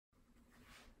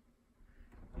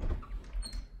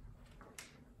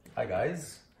Hi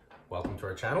guys, welcome to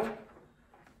our channel.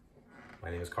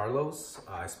 My name is Carlos.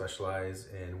 I specialize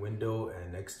in window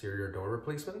and exterior door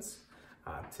replacements.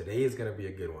 Today is going to be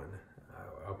a good one.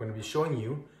 I'm going to be showing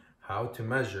you how to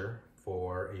measure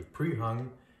for a pre-hung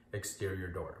exterior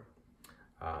door.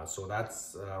 So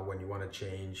that's when you want to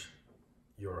change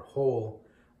your whole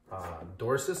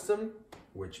door system,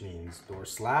 which means door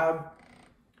slab,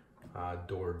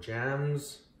 door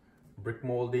jambs, brick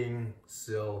molding,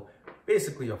 sill,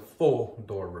 basically a full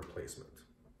door replacement.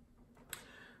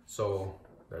 So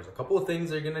there's a couple of things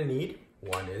you're gonna need.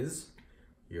 One is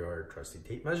your trusty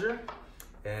tape measure,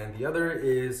 and the other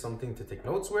is something to take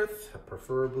notes with,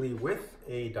 preferably with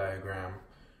a diagram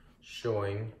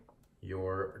showing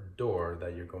your door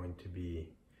that you're going to be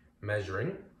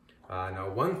measuring.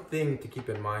 Now, one thing to keep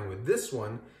in mind with this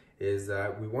one is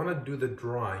that we want to do the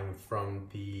drawing from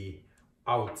the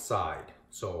outside.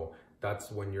 So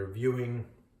that's when you're viewing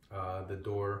the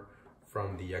door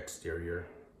from the exterior,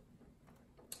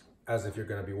 as if you're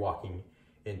going to be walking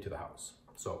into the house.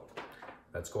 So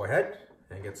let's go ahead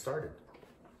and get started.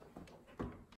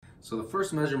 So the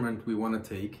first measurement we want to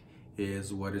take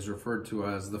is what is referred to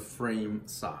as the frame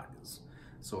size.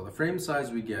 So the frame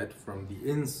size we get from the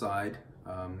inside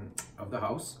of the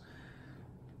house.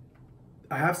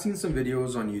 I have seen some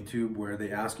videos on YouTube where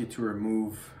they ask you to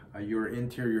remove your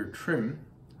interior trim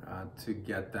to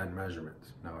get that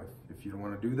measurement. Now, if you don't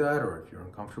want to do that, or if you're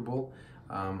uncomfortable,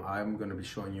 I'm going to be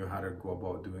showing you how to go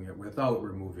about doing it without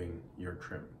removing your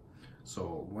trim.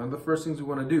 So one of the first things we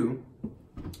want to do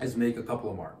is make a couple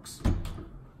of marks.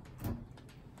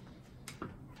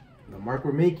 The mark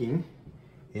we're making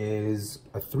is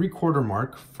a 3/4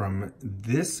 mark from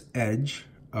this edge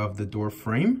of the door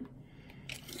frame,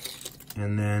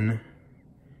 and then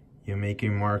you make a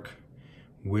mark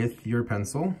with your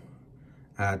pencil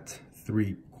at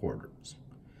 3/4.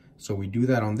 So we do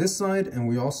that on this side, and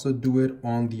we also do it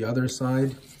on the other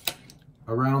side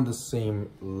around the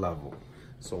same level.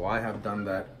 So I have done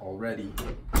that already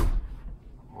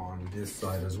on this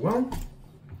side as well,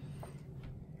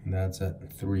 and that's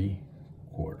at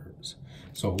 3/4.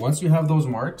 So once you have those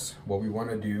marks, what we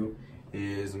want to do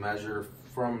is measure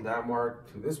from that mark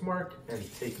to this mark and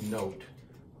take note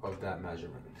of that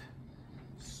measurement.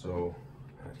 So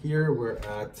here we're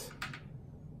at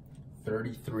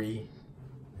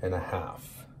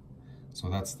 33.5. So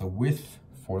that's the width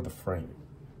for the frame.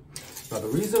 Now the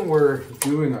reason we're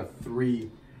doing a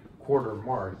 3/4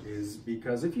 mark is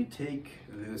because if you take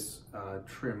this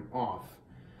trim off,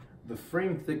 the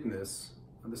frame thickness,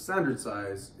 the standard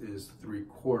size is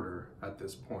 3/4 at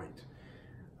this point.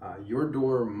 Your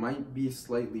door might be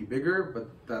slightly bigger,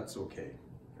 but that's okay.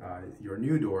 Your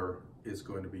new door is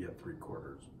going to be at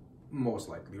 3/4, most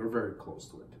likely, or very close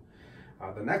to it.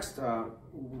 The next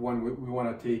one we want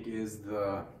to take is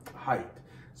the height.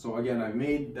 So again, I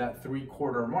made that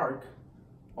 3/4 mark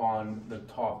on the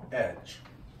top edge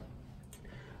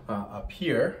up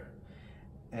here.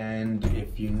 And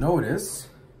if you notice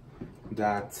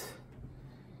that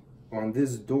on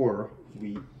this door,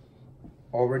 we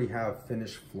already have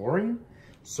finished flooring.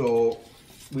 So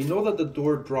we know that the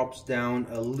door drops down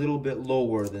a little bit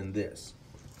lower than this.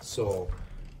 So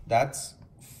that's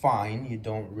fine. You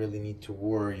don't really need to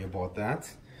worry about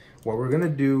that. What we're gonna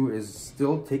do is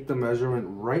still take the measurement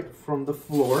right from the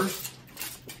floor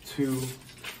to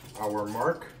our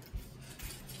mark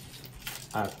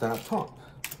at that top.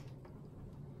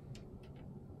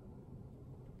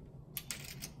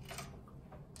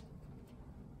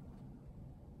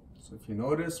 So if you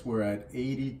notice, we're at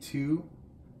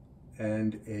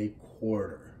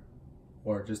 82.25,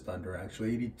 or just under,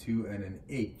 actually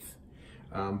 82.125.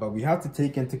 But we have to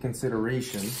take into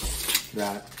consideration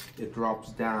that it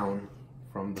drops down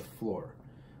from the floor.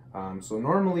 So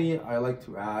normally I like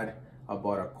to add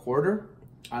about 1/4,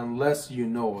 unless you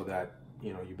know that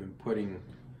you've been putting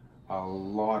a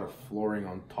lot of flooring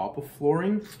on top of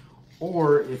flooring,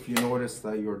 or if you notice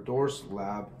that your door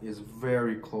slab is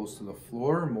very close to the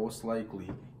floor, most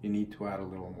likely you need to add a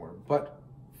little more. But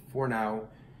for now,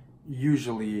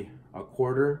 usually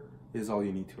 1/4 is all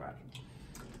you need to add.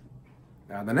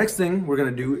 Now, the next thing we're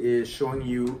going to do is showing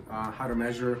you how to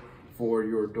measure for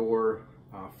your door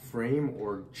frame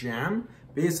or jamb.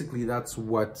 Basically, that's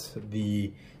what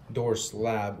the door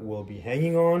slab will be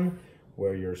hanging on,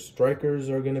 where your strikers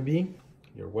are going to be,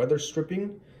 your weather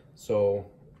stripping.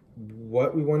 So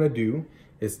what we want to do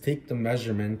is take the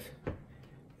measurement,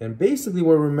 and basically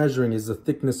what we're measuring is the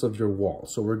thickness of your wall.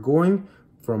 So we're going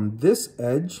from this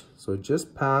edge, so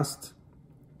just past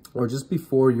or just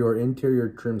before your interior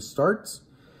trim starts,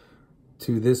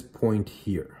 to this point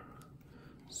here.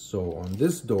 So on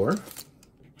this door,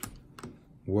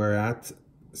 we're at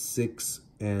 6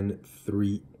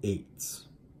 3/8.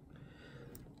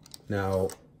 Now,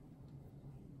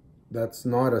 that's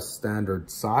not a standard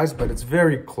size, but it's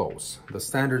very close. The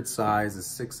standard size is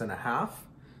 6.5.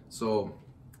 So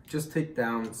just take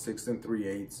down 6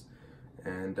 3/8,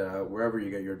 and wherever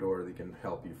you get your door, they can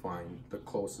help you find the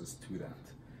closest to that.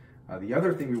 The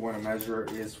other thing we want to measure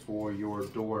is for your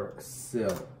door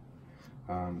sill.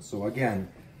 So again,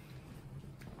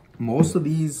 most of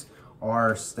these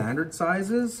are standard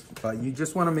sizes, but you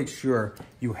just want to make sure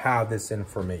you have this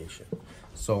information.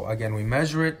 So again, we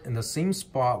measure it in the same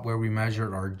spot where we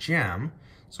measured our jamb.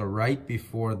 So right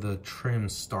before the trim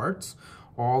starts,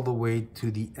 all the way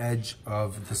to the edge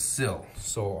of the sill.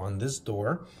 So on this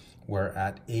door, we're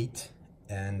at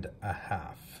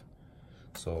 8.5.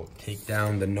 So take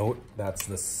down the note, that's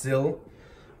the sill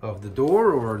of the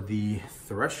door or the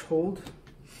threshold.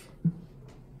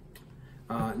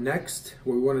 Next,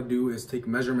 what we want to do is take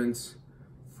measurements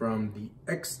from the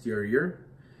exterior,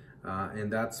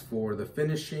 and that's for the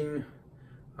finishing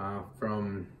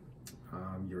from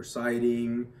your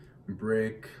siding,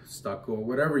 brick, stucco,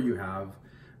 whatever you have,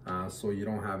 so you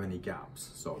don't have any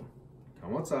gaps. So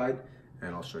come outside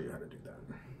and I'll show you how to do that.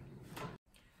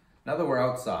 Now that we're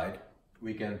outside,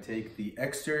 we can take the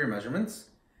exterior measurements.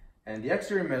 And the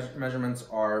exterior measurements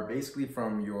are basically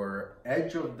from your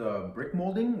edge of the brick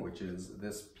molding, which is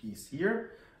this piece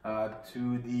here,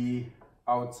 to the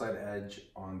outside edge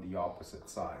on the opposite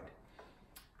side.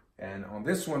 And on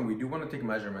this one, we do want to take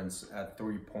measurements at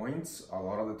 3 points. A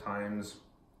lot of the times,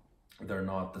 they're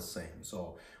not the same.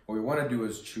 So what we want to do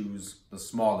is choose the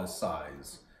smallest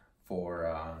size for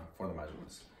the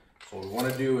measurements. So what we want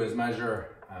to do is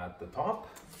measure at the top.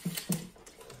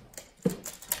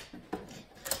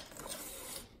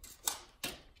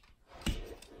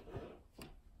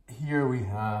 Here we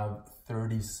have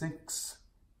 36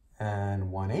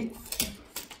 1/8.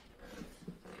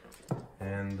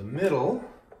 And the middle,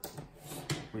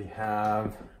 we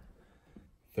have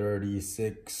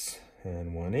 36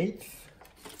 1/8.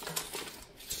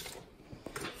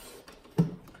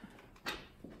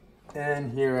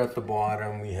 And here at the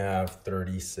bottom, we have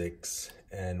 36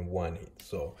 1/8.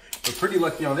 So we're pretty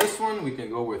lucky on this one. We can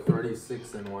go with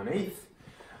 36 1/8.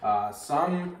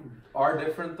 Some are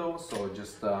different though, so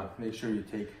just make sure you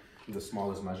take the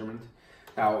smallest measurement.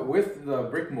 Now with the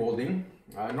brick molding,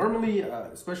 normally,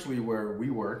 especially where we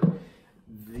work,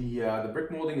 the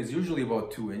brick molding is usually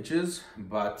about 2 inches,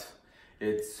 but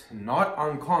it's not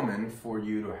uncommon for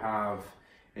you to have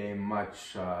a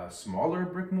much smaller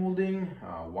brick molding,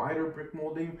 wider brick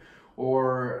molding,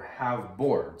 or have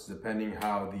boards, depending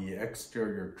how the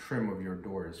exterior trim of your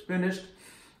door is finished.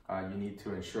 You need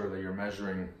to ensure that you're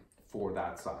measuring for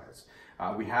that size.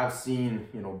 We have seen,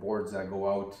 boards that go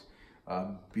out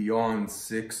beyond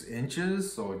 6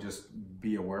 inches, so just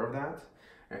be aware of that.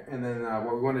 And then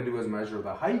what we want to do is measure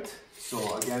the height.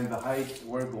 So again, the height,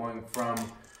 we're going from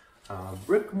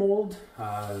brick mold,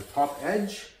 top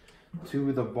edge,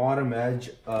 to the bottom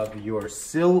edge of your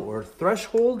sill or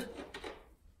threshold.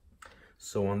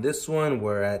 So on this one,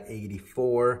 we're at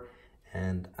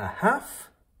 84.5.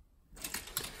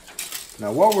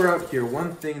 Now, while we're out here,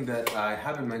 one thing that I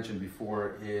haven't mentioned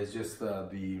before is just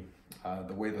the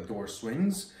way the door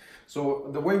swings.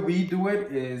 So the way we do it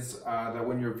is that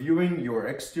when you're viewing your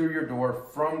exterior door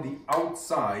from the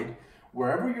outside,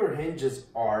 wherever your hinges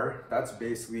are, that's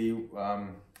basically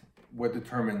what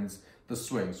determines the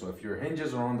swing. So if your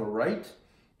hinges are on the right,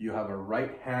 you have a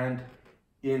right hand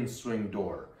in swing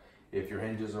door. If your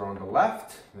hinges are on the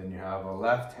left, then you have a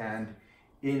left hand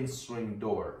in swing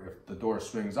door. If the door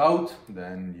swings out,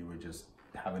 then you would just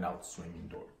have an out swinging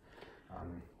door.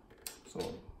 So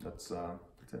that's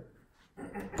it.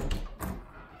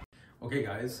 Okay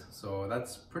guys, so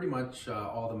that's pretty much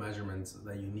all the measurements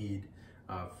that you need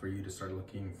for you to start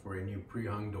looking for a new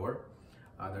pre-hung door.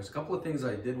 There's a couple of things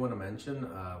I did want to mention.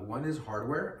 One is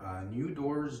hardware. New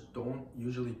doors don't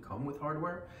usually come with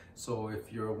hardware, so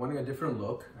if you're wanting a different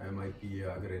look, it might be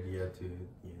a good idea to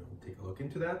take a look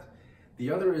into that.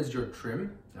 The other is your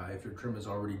trim. If your trim is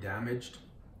already damaged,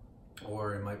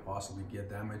 or it might possibly get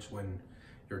damaged when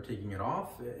you're taking it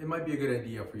off, it might be a good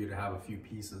idea for you to have a few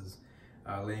pieces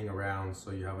laying around so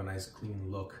you have a nice clean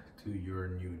look to your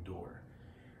new door.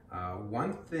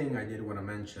 One thing I did want to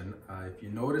mention, if you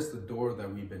notice, the door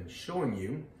that we've been showing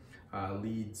you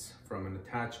leads from an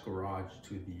attached garage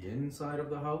to the inside of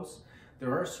the house.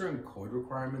 There are certain code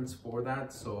requirements for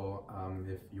that, so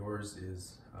if yours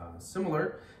is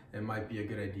similar, it might be a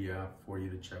good idea for you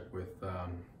to check with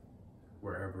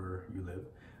wherever you live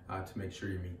to make sure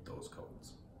you meet those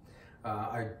codes.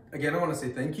 Again, I want to say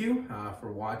thank you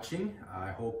for watching.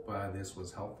 I hope this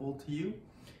was helpful to you.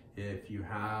 If you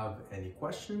have any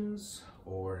questions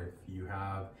or if you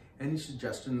have any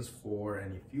suggestions for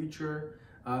any future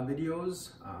videos,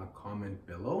 comment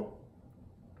below.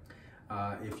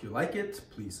 If you like it,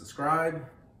 please subscribe,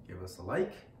 give us a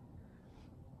like,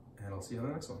 and I'll see you on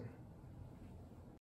the next one.